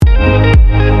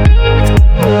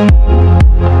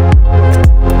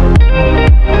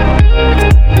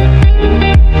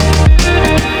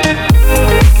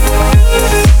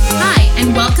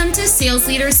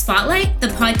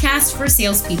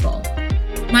salespeople.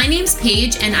 My name's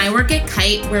Paige, and I work at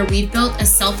Kite, where we've built a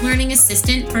self-learning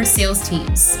assistant for sales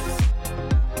teams.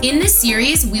 In this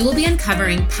series, we will be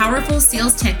uncovering powerful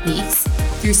sales techniques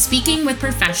through speaking with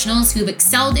professionals who've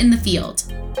excelled in the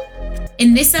field.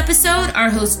 In this episode, our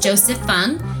host Joseph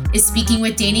Fung is speaking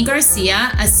with Danny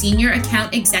Garcia, a senior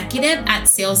account executive at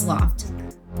SalesLoft.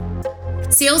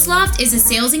 SalesLoft is a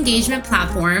sales engagement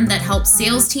platform that helps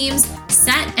sales teams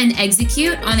set and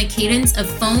execute on a cadence of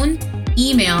phone,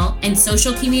 email, and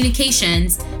social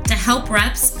communications to help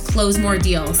reps close more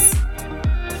deals.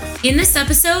 In this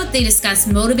episode, they discuss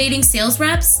motivating sales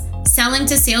reps, selling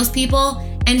to salespeople,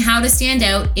 and how to stand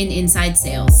out in inside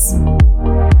sales.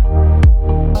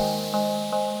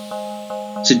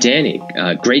 So Danny,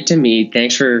 great to meet.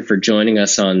 Thanks for joining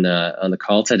us on the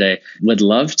call today. Would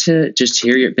love to just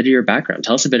hear a bit of your background.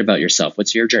 Tell us a bit about yourself.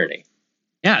 What's your journey?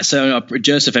 Yeah, so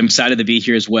Joseph, I'm excited to be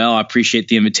here as well. I appreciate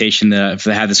the invitation to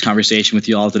have this conversation with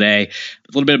you all today. A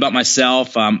little bit about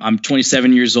myself. I'm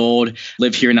 27 years old,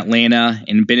 live here in Atlanta,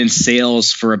 and been in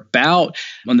sales for about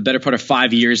on the better part of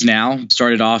 5 years now.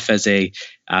 Started off as a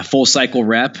full cycle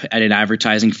rep at an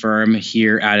advertising firm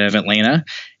here out of Atlanta.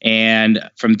 And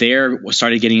from there,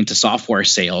 started getting into software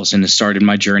sales and started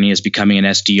my journey as becoming an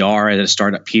SDR at a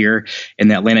startup here in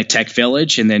the Atlanta Tech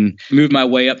Village, and then moved my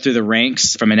way up through the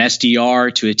ranks from an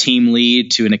SDR to a team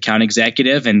lead to an account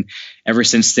executive. And ever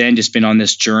since then, just been on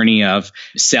this journey of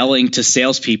selling to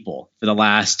salespeople for the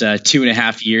last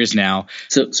 2.5 years now.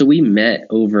 So we met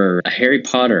over a Harry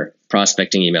Potter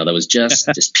prospecting email that was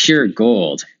just pure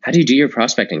gold. How do you do your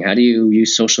prospecting? How do you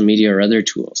use social media or other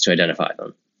tools to identify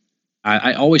them?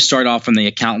 I always start off from the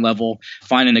account level,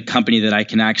 finding a company that I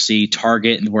can actually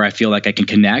target and where I feel like I can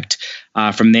connect.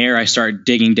 From there, I start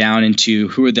digging down into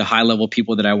who are the high level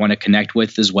people that I want to connect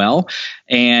with as well.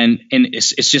 And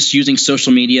it's just using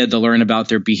social media to learn about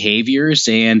their behaviors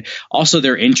and also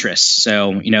their interests.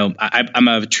 So, I'm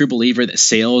a true believer that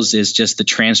sales is just the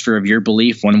transfer of your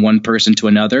belief from one person to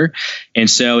another. And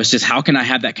so it's just, how can I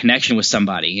have that connection with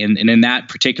somebody? And in that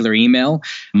particular email,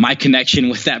 my connection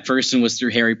with that person was through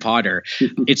Harry Potter.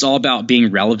 It's all about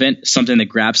being relevant, something that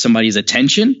grabs somebody's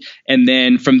attention. And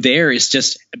then from there, it's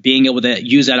just being able to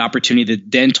use that opportunity to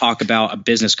then talk about a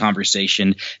business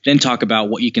conversation, then talk about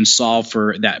what you can solve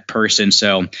for that person.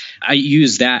 So I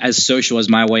use that as social as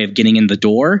my way of getting in the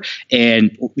door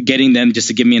and getting them just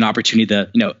to give me an opportunity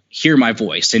to, hear my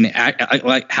voice and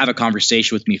have a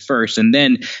conversation with me first. And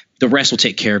then the rest will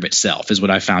take care of itself, is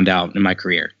what I found out in my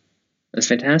career. That's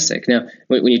fantastic. Now,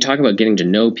 when you talk about getting to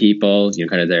know people,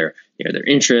 kind of their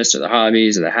interests or the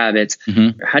hobbies or the habits,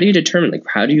 how do you determine,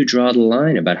 how do you draw the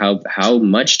line about how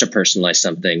much to personalize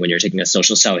something when you're taking a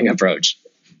social selling approach?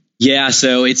 Yeah,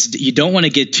 so you don't want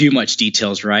to get too much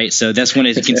details, right? So that's when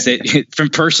it can say from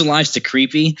personalized to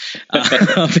creepy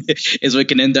is what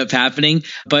can end up happening.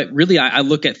 But really, I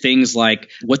look at things like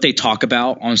what they talk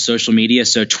about on social media.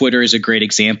 So Twitter is a great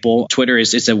example. Twitter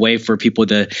is a way for people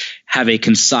to have a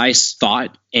concise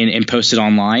thought and post it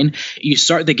online. You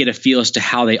start to get a feel as to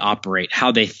how they operate,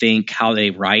 how they think, how they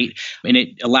write. And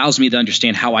it allows me to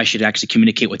understand how I should actually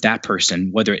communicate with that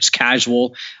person, whether it's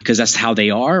casual because that's how they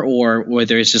are, or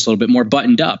whether it's just a little bit more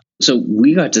buttoned up. So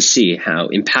we got to see how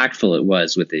impactful it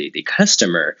was with the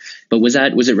customer, but was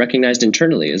it recognized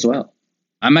internally as well?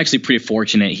 I'm actually pretty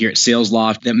fortunate here at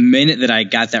SalesLoft. The minute that I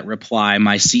got that reply,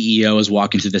 my CEO was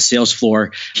walking through the sales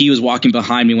floor. He was walking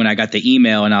behind me when I got the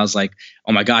email, and I was like,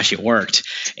 "Oh my gosh, it worked!"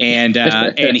 And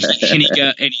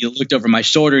he looked over my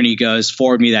shoulder and he goes,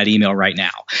 "Forward me that email right now."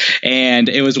 And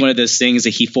it was one of those things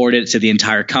that he forwarded it to the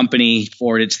entire company,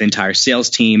 forwarded it to the entire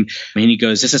sales team, and he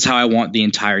goes, "This is how I want the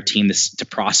entire team to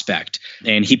prospect."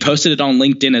 And he posted it on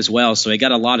LinkedIn as well, so I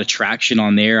got a lot of traction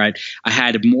on there. I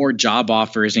had more job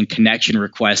offers and connection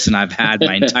requests than I've had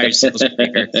my entire sales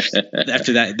career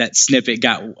after that snippet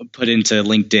got put into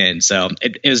LinkedIn. So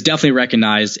it was definitely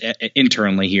recognized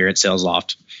internally here at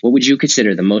SalesLoft. What would you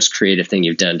consider the most creative thing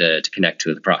you've done to connect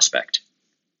with a prospect?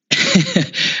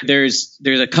 There's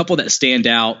a couple that stand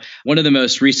out. One of the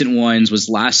most recent ones was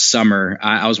last summer.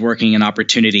 I was working an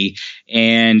opportunity,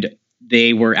 and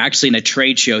they were actually in a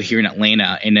trade show here in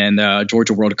Atlanta and in the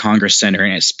Georgia World Congress Center.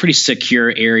 And it's a pretty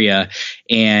secure area.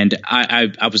 And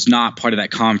I was not part of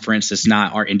that conference. It's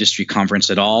not our industry conference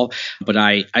at all. But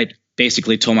I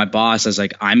basically told my boss, I was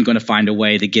like, I'm going to find a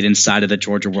way to get inside of the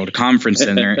Georgia World Conference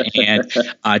Center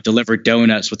and deliver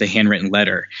donuts with a handwritten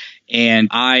letter. And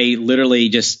I literally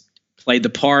just played the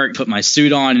part, put my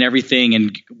suit on and everything,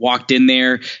 and walked in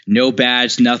there, no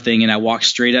badge, nothing. And I walked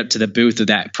straight up to the booth of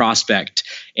that prospect,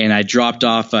 and I dropped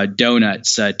off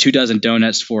donuts, 24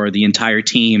 donuts for the entire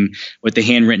team with the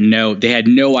handwritten note. They had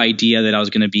no idea that I was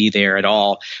going to be there at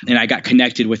all. And I got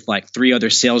connected with like 3 other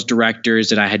sales directors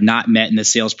that I had not met in the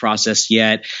sales process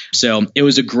yet. So it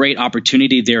was a great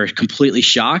opportunity. They were completely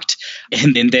shocked.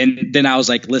 And then I was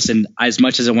like, listen, as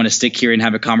much as I want to stick here and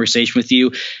have a conversation with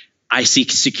you, I see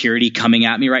security coming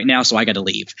at me right now, so I got to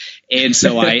leave. And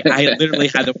so I literally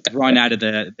had to run out of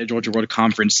the Georgia World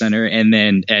Conference Center and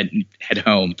then head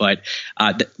home. But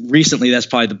recently, that's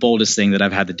probably the boldest thing that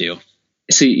I've had to do.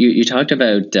 So you talked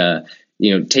about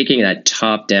taking that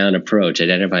top-down approach,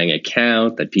 identifying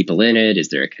account, the people in it. Is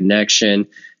there a connection?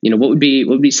 What would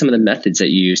be some of the methods that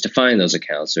you use to find those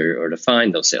accounts or to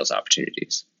find those sales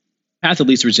opportunities? Path of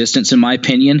least resistance, in my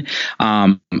opinion.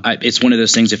 It's one of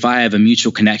those things. If I have a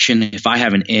mutual connection, if I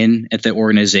have an in at the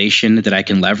organization that I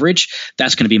can leverage,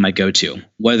 that's going to be my go-to.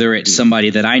 Whether it's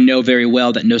somebody that I know very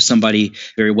well, that knows somebody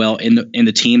very well in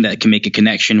the team that can make a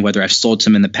connection, whether I've sold to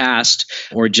them in the past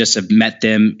or just have met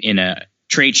them in a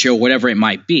trade show, whatever it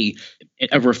might be,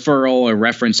 a referral or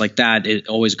reference like that, it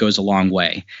always goes a long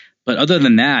way. But other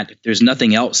than that, there's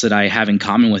nothing else that I have in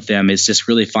common with them. It's just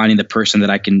really finding the person that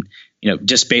I can,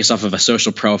 just based off of a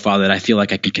social profile that I feel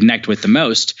like I can connect with the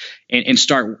most and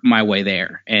start my way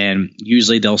there. And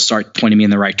usually they'll start pointing me in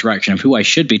the right direction of who I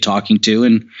should be talking to.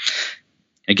 And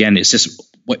again, it's just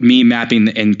me mapping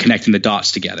and connecting the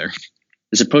dots together.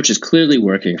 This approach is clearly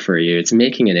working for you. It's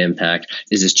making an impact.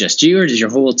 Is this just you, or does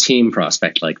your whole team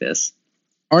prospect like this?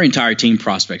 Our entire team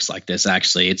prospects like this,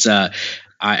 actually. It's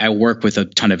I work with a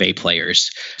ton of A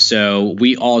players. So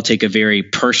we all take a very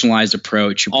personalized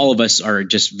approach. All of us are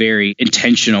just very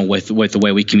intentional with the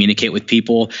way we communicate with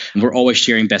people. We're always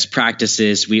sharing best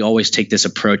practices. We always take this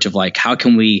approach of like, how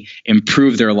can we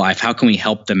improve their life? How can we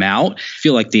help them out? I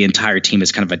feel like the entire team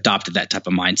has kind of adopted that type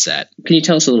of mindset. Can you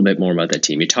tell us a little bit more about that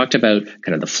team? You talked about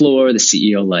kind of the floor, the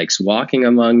CEO likes walking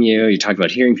among you. You talked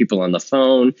about hearing people on the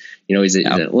phone. Is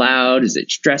it loud? Is it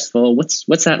stressful?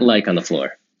 What's that like on the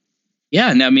floor?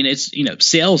 Yeah, no, I mean, it's,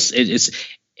 sales, it's,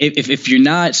 if you're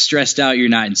not stressed out, you're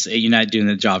not doing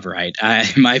the job right.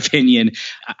 In my opinion,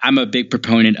 I'm a big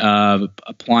proponent of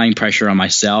applying pressure on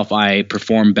myself. I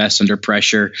perform best under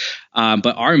pressure,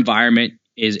 but our environment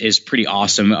is pretty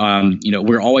awesome.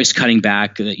 We're always cutting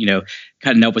back,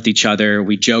 cutting up with each other.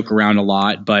 We joke around a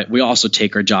lot, but we also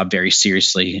take our job very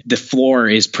seriously. The floor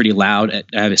is pretty loud,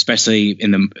 especially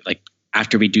in the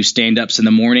after we do stand-ups in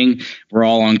the morning. We're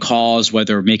all on calls,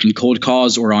 whether we're making cold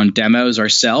calls or on demos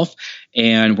ourselves.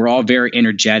 And we're all very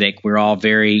energetic. We're all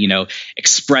very,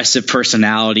 expressive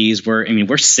personalities.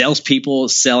 We're salespeople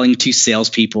selling to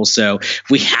salespeople. So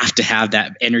we have to have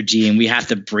that energy and we have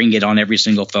to bring it on every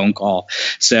single phone call.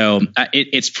 So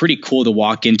it's pretty cool to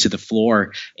walk into the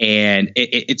floor, and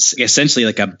it's essentially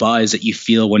like a buzz that you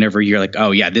feel whenever you're like,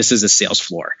 oh yeah, this is a sales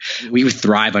floor. We would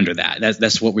thrive under that.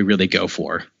 That's what we really go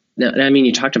for. Now,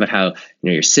 you talked about how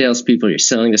you're salespeople, you're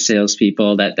selling to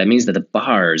salespeople. That means that the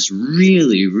bar is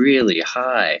really, really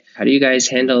high. How do you guys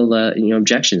handle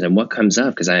objections and what comes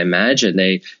up? Because I imagine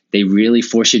they really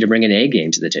force you to bring an A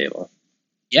game to the table.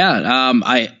 Yeah,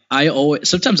 I always,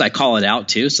 sometimes I call it out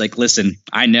too. It's like, listen,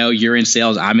 I know you're in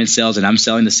sales, I'm in sales, and I'm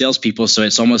selling to salespeople. So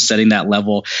it's almost setting that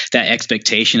level, that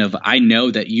expectation of, I know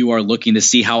that you are looking to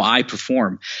see how I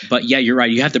perform. But yeah, you're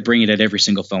right. You have to bring it at every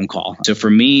single phone call. So for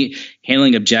me,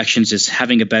 handling objections is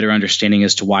having a better understanding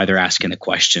as to why they're asking the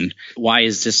question. Why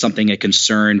is this something a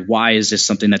concern? Why is this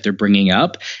something that they're bringing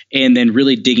up? And then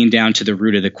really digging down to the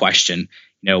root of the question.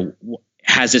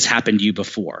 Has this happened to you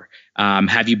before?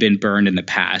 Have you been burned in the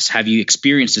past? Have you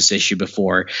experienced this issue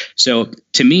before? So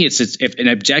to me, it's if an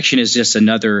objection is just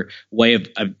another way of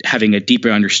having a deeper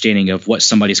understanding of what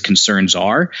somebody's concerns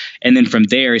are. And then from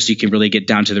there, so you can really get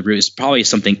down to the root, it's probably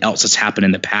something else that's happened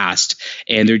in the past.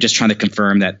 And they're just trying to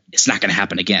confirm that it's not going to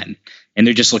happen again. And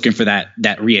they're just looking for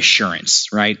that reassurance,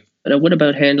 right? What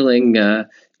about handling kind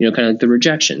of like the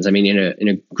rejections? I mean, in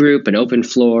a group, an open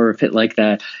floor, a fit like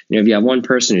that, if you have one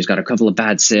person who's got a couple of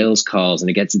bad sales calls and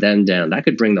it gets them down, that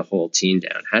could bring the whole team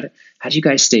down. How do you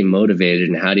guys stay motivated,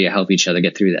 and how do you help each other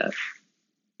get through that?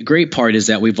 The great part is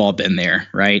that we've all been there,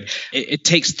 right? It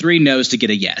takes 3 no's to get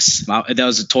a yes. I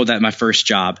was told that in my first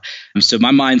job. So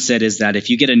my mindset is that if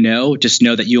you get a no, just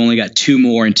know that you only got 2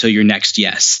 more until your next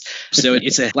yes. So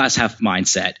it's a glass half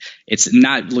mindset. It's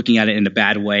not looking at it in a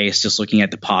bad way. It's just looking at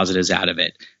the positives out of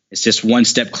it. It's just one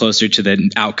step closer to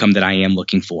the outcome that I am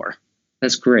looking for.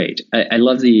 That's great. I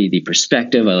love the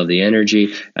perspective. I love the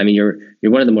energy. I mean, you're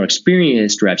one of the more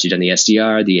experienced reps. You've done the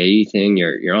SDR, the AE thing.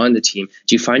 You're on the team.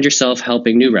 Do you find yourself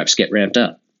helping new reps get ramped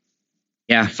up?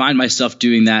 Yeah, I find myself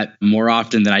doing that more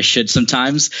often than I should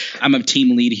sometimes. I'm a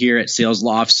team lead here at Sales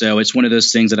Loft, so it's one of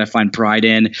those things that I find pride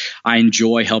in. I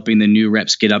enjoy helping the new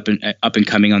reps get up and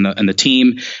coming on the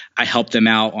team. I help them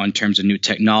out on terms of new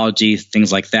technology,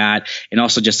 things like that, and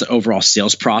also just the overall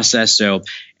sales process. So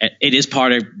it is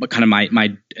part of kind of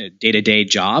my day-to-day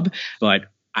job, but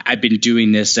I've been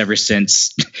doing this ever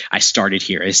since I started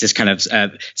here. It's just kind of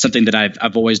something that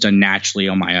I've always done naturally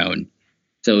on my own.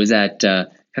 So is that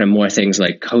kind of more things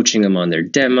like coaching them on their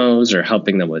demos or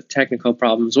helping them with technical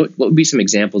problems? What would be some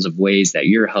examples of ways that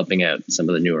you're helping out some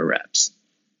of the newer reps?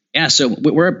 Yeah, so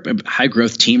we're a high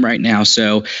growth team right now.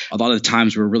 So a lot of the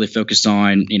times we're really focused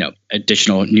on,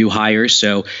 additional new hires.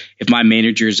 So if my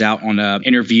manager's out on an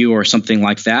interview or something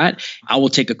like that, I will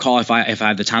take a call if I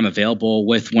have the time available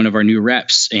with one of our new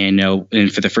reps. And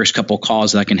for the first couple of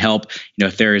calls that I can help,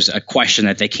 if there's a question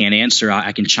that they can't answer,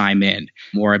 I can chime in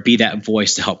or be that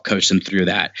voice to help coach them through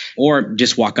that, or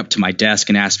just walk up to my desk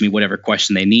and ask me whatever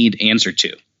question they need answer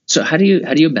to. So how do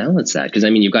you balance that? Because I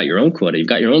mean, you've got your own quota, you've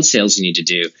got your own sales you need to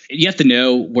do. You have to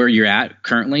know where you're at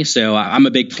currently. So I'm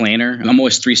a big planner. I'm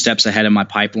always 3 steps ahead of my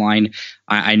pipeline.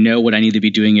 I know what I need to be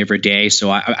doing every day.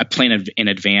 So I plan in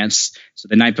advance. So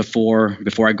the night before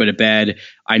I go to bed,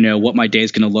 I know what my day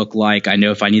is going to look like. I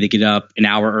know if I need to get up an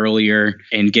hour earlier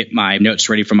and get my notes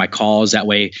ready for my calls. That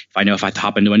way, if I know if I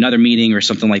hop into another meeting or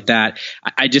something like that,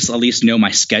 I just at least know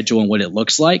my schedule and what it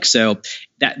looks like. So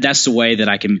that's the way that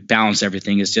I can balance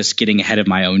everything, is just getting ahead of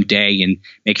my own day and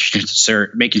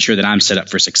making sure that I'm set up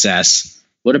for success.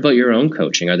 What about your own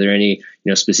coaching? Are there any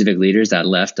specific leaders that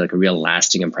left like a real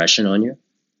lasting impression on you?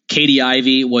 Katie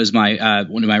Ivey was my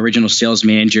one of my original sales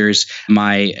managers.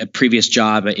 My previous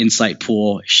job at Insight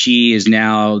Pool. She is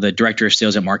now the director of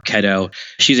sales at Marketo.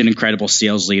 She's an incredible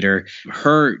sales leader.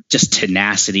 Her just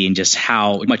tenacity and just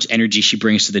how much energy she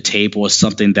brings to the table is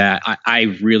something that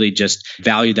I really just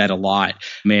value that a lot.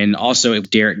 I mean, also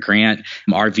Derek Grant,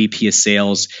 our VP of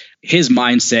sales. His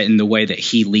mindset and the way that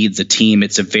he leads a team,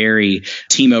 it's a very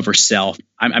team over self.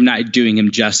 I'm not doing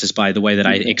him justice by the way that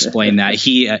I explain that.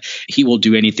 He will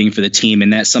do anything for the team.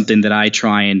 And that's something that I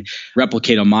try and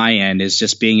replicate on my end, is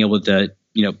just being able to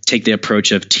take the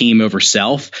approach of team over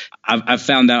self. I've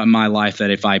found out in my life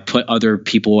that if I put other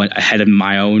people ahead of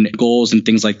my own goals and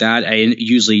things like that, it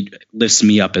usually lifts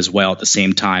me up as well at the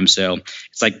same time. So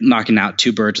it's like knocking out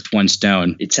 2 birds with 1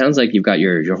 stone. It sounds like you've got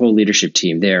your whole leadership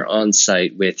team there on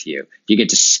site with you. You get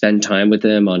to spend time with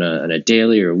them on a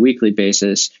daily or weekly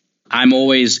basis. I'm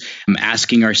always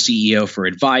asking our CEO for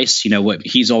advice. What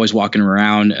he's always walking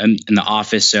around in the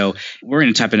office. So we're in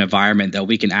a type of environment that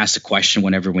we can ask the question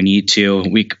whenever we need to.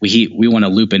 We want to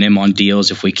loop in him on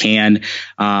deals if we can.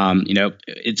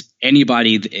 It's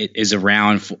anybody that is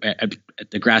around at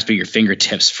the grasp of your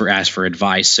fingertips for ask for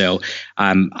advice. So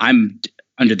I'm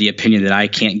under the opinion that I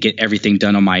can't get everything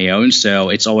done on my own. So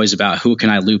it's always about who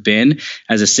can I loop in.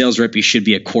 As a sales rep, you should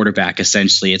be a quarterback,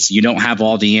 essentially. You don't have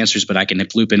all the answers, but I can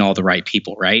loop in all the right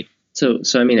people, right? So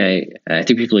I mean, I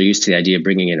think people are used to the idea of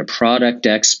bringing in a product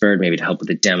expert, maybe to help with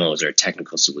the demos or a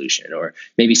technical solution, or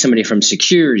maybe somebody from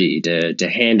security to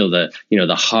handle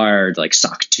the hard like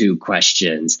SOC 2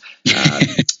 questions.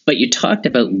 But you talked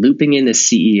about looping in the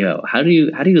CEO. How do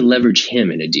you leverage him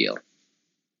in a deal?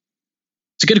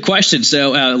 It's a good question.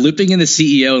 So looping in the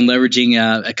CEO and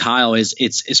leveraging Kyle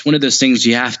it's one of those things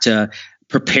you have to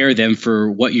prepare them for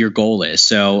what your goal is.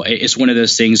 So it's one of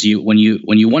those things when you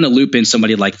want to loop in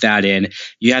somebody like that in,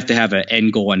 you have to have an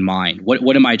end goal in mind.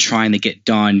 What am I trying to get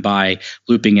done by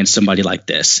looping in somebody like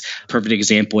this? Perfect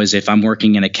example is if I'm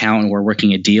working an account and we're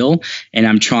working a deal and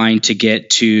I'm trying to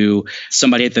get to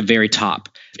somebody at the very top.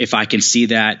 If I can see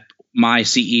that my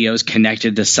CEO is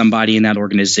connected to somebody in that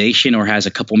organization or has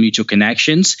a couple mutual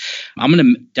connections, I'm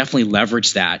going to definitely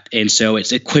leverage that. And so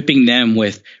it's equipping them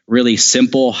with really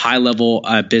simple, high level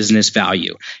business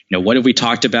value. What have we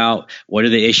talked about? What are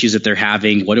the issues that they're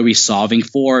having? What are we solving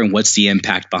for? And what's the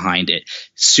impact behind it?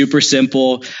 Super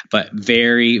simple, but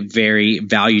very, very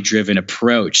value driven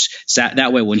approach. So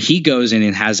that way, when he goes in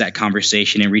and has that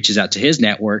conversation and reaches out to his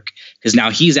network, because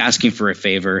now he's asking for a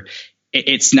favor,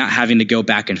 it's not having to go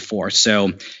back and forth.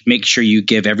 So make sure you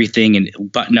give everything and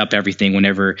button up everything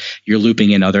whenever you're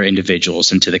looping in other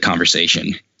individuals into the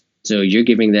conversation. So you're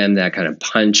giving them that kind of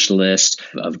punch list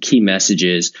of key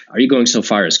messages. Are you going so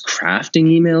far as crafting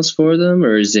emails for them,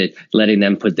 or is it letting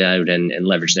them put that out and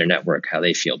leverage their network how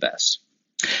they feel best?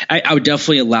 I would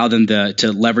definitely allow them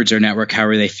to leverage their network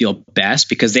however they feel best,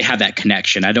 because they have that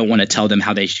connection. I don't want to tell them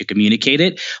how they should communicate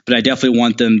it, but I definitely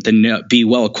want them to be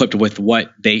well equipped with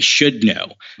what they should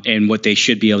know and what they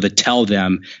should be able to tell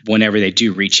them whenever they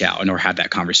do reach out or have that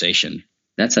conversation.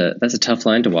 That's a tough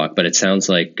line to walk, but it sounds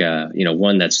like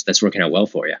one that's working out well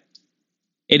for you.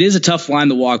 It is a tough line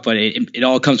to walk, but it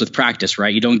all comes with practice,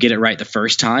 right? You don't get it right the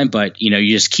first time, but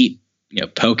you just keep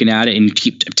poking at it and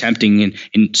keep attempting,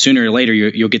 and sooner or later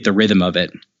you'll get the rhythm of it.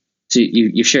 So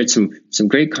you've shared some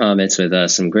great comments with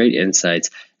us, some great insights,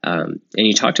 and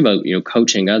you talked about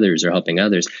coaching others or helping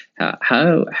others.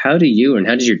 How do you and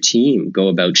how does your team go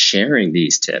about sharing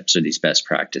these tips or these best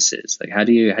practices? Like how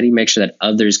do you make sure that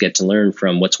others get to learn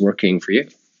from what's working for you?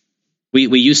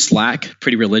 We use Slack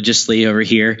pretty religiously over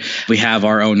here. We have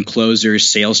our own closers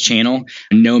sales channel.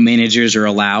 No managers are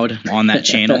allowed on that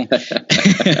channel.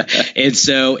 And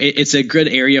so it's a good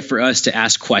area for us to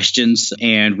ask questions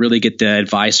and really get the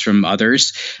advice from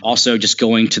others. Also, just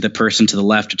going to the person to the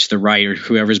left or to the right or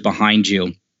whoever's behind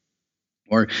you,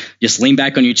 or just lean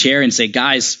back on your chair and say,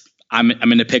 guys, I'm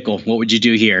in a pickle. What would you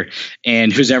do here?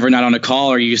 And who's ever not on a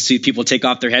call, or you see people take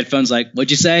off their headphones, like,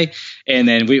 what'd you say? And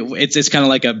then it's kind of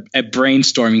like a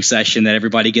brainstorming session that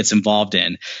everybody gets involved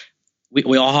in.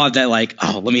 We all have that, like,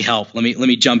 oh, let me help. Let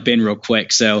me jump in real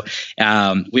quick. So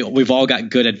we've all got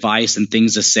good advice and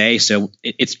things to say. So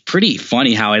it's pretty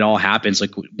funny how it all happens.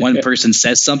 Like one person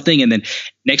says something, and then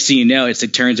next thing you know, it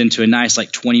turns into a nice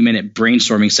 20-minute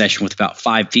brainstorming session with about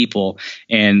 5 people,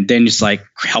 and then just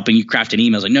helping you craft an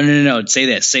email. It's like, no,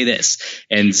 say this,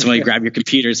 and somebody grab your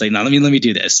computer. It's like, no, let me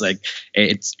do this.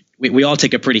 We all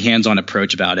take a pretty hands-on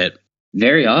approach about it.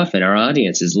 Very often our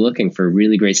audience is looking for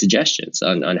really great suggestions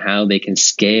on how they can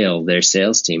scale their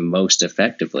sales team most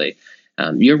effectively.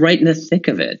 You're right in the thick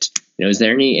of it. Is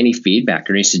there any feedback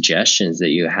or any suggestions that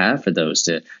you have for those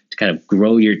to kind of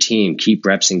grow your team, keep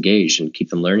reps engaged, and keep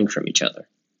them learning from each other?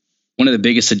 One of the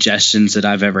biggest suggestions that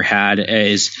I've ever had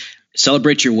is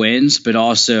celebrate your wins, but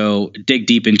also dig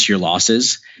deep into your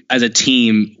losses. As a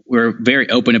team, we're very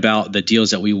open about the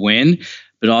deals that we win,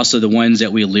 but also the ones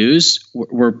that we lose,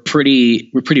 we're pretty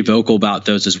vocal about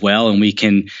those as well. And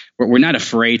we're not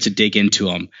afraid to dig into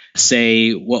them,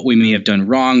 say what we may have done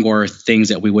wrong, or things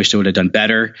that we wish they would have done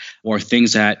better, or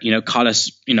things that, caught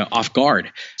us, off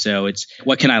guard. So it's,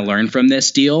 what can I learn from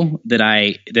this deal that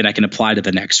I can apply to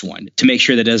the next one to make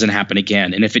sure that doesn't happen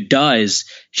again? And if it does,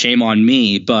 shame on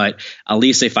me. But at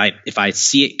least if I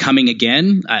see it coming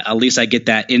again, at least I get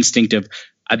that instinct of,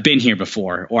 I've been here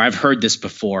before, or I've heard this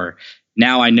before.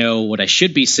 Now I know what I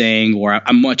should be saying, or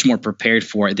I'm much more prepared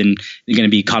for it than going to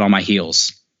be caught on my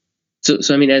heels. So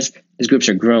I mean, as groups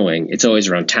are growing, it's always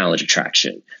around talent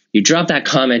attraction. You dropped that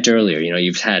comment earlier.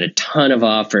 You've had a ton of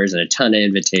offers and a ton of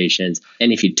invitations.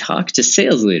 And if you talk to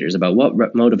sales leaders about what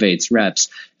motivates reps,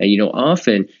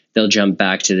 often they'll jump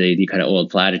back to the kind of old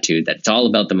platitude that it's all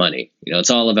about the money. It's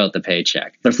all about the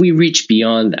paycheck. But if we reach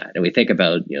beyond that and we think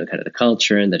about, kind of the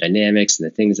culture and the dynamics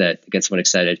and the things that get someone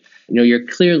excited, you're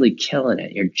clearly killing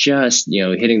it. You're just,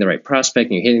 hitting the right prospect,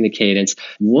 you're hitting the cadence.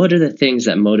 What are the things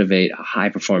that motivate a high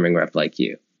performing rep like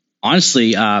you?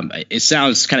 Honestly, it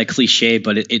sounds kind of cliche,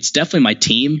 but it's definitely my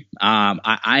team.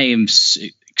 I am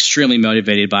extremely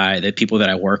motivated by the people that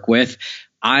I work with.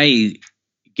 I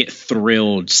get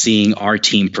thrilled seeing our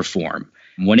team perform.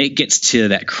 When it gets to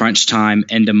that crunch time,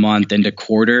 end of month, end of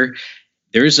quarter,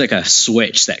 there's like a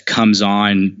switch that comes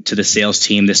on to the sales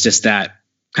team. That's just that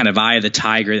kind of eye of the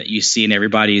tiger that you see in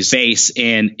everybody's face.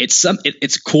 And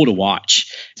it's cool to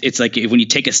watch. It's like when you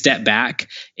take a step back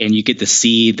and you get to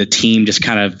see the team just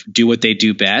kind of do what they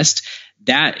do best.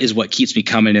 That is what keeps me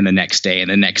coming in the next day. And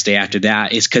the next day after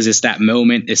that is because it's that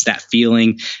moment, it's that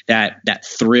feeling, that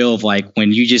thrill of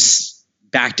when you just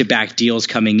back-to-back deals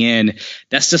coming in.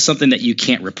 That's just something that you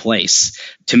can't replace.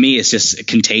 To me, it's just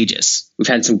contagious. We've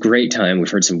had some great time. We've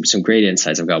heard some great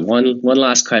insights. I've got one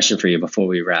last question for you before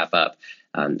we wrap up.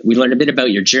 We learned a bit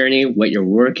about your journey, what you're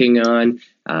working on.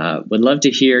 Would love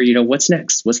to hear, what's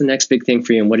next? What's the next big thing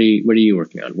for you, and what are you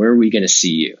working on? Where are we going to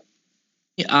see you?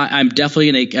 I'm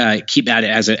definitely going to keep at it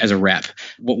as a rep.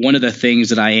 One of the things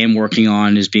that I am working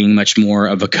on is being much more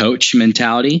of a coach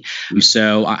mentality.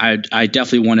 So I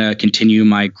definitely want to continue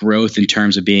my growth in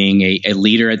terms of being a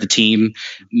leader at the team,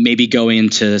 maybe go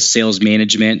into sales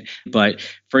management. But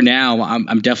for now,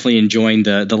 I'm definitely enjoying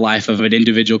the life of an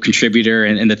individual contributor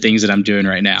and the things that I'm doing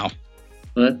right now.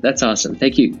 Well, that's awesome.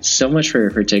 Thank you so much for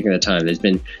taking the time.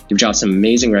 You've dropped some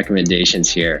amazing recommendations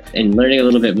here, and learning a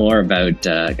little bit more about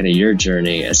kind of your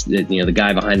journey as the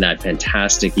guy behind that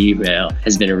fantastic email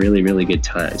has been a really, really good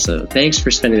time. So thanks for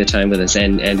spending the time with us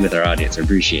and with our audience. I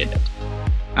appreciate it.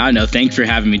 I don't know. Thanks for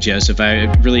having me, Joseph. I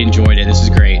really enjoyed it. This is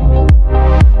great.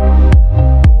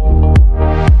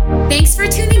 Thanks for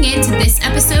tuning in to this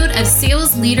episode of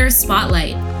Sales Leader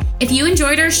Spotlight. If you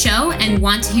enjoyed our show and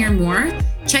want to hear more,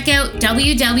 check out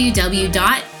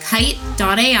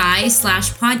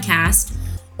www.kite.ai/podcast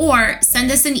or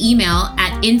send us an email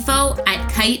at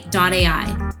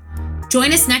info@kite.ai.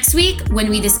 Join us next week when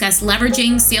we discuss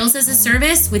leveraging sales as a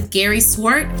service with Gary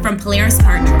Swart from Polaris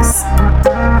Partners.